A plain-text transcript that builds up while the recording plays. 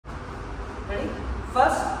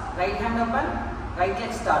First, right hand open, right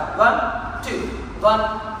leg start. 1, 2, 1,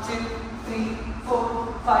 2, 3,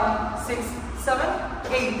 4, 5, 6, 7,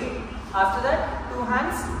 8. After that, two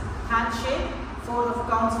hands, handshake, 4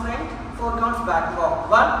 counts front, 4 counts back. Walk.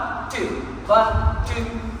 1, 2, 1, 2,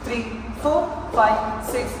 3, 4, 5,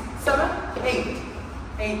 6, 7, 8.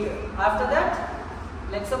 8. After that,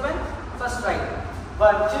 legs open, first right.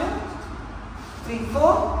 1, 2, 3,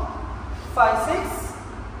 4, 5, 6,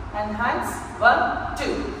 and hands 1,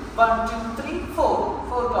 2, 1, 2, 3, 4.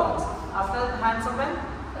 4 counts. After that, hands open,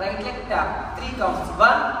 right leg tap. 3 counts.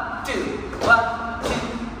 1, 2, 1, 2,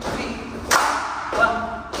 3,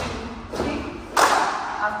 1, 2, 3.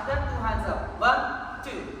 After that, 2 hands up. 1,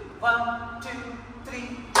 2, 1, 2, 3,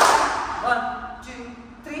 1, 2,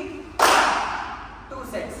 3. 2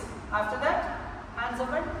 sets. After that, hands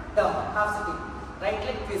open, down, half sitting. Right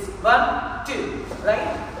leg twist. 1, 2,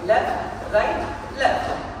 right, left.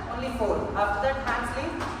 Only 4. After that, hands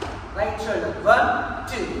lift, right shoulder. 1,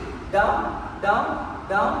 2, down, down,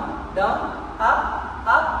 down, down,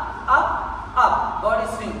 up. Body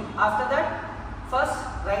swing. After that, first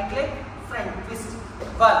right leg front twist.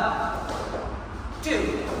 1, 2,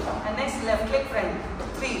 and next left leg front.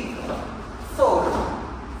 3, 4,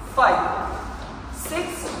 5,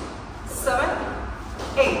 6, 7,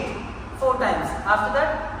 8. 4 times. After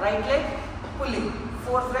that, right leg pulling.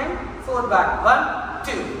 4 front, 4 back. 1,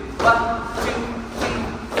 2, 1, 2, 3,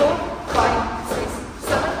 4, 5, 6,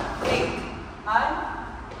 7, 8. And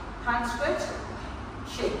hand stretch,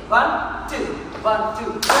 shake. 1, 2, 1,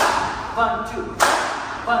 2, 1, 2,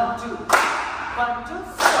 1, 2, 1, 2,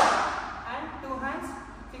 stop. And 2 hands,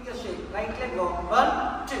 finger shake. Right leg go.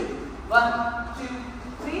 1, 2, 1, 2,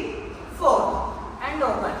 3, 4. And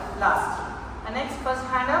open. Last. And next, first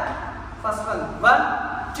hand up. First one.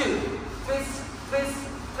 1, 2. Twist, twist,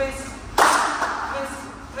 twist, twist,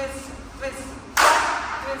 twist, twist,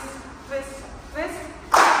 twist, twist, twist.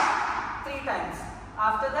 3 times.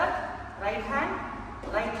 After that, right hand,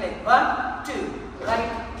 right leg. 1, 2. Right,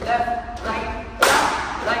 left, right,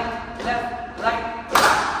 right, left, right,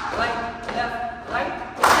 right, left, right.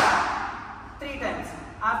 3 times.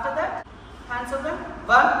 After that, hands open.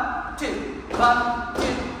 1, 2. 1,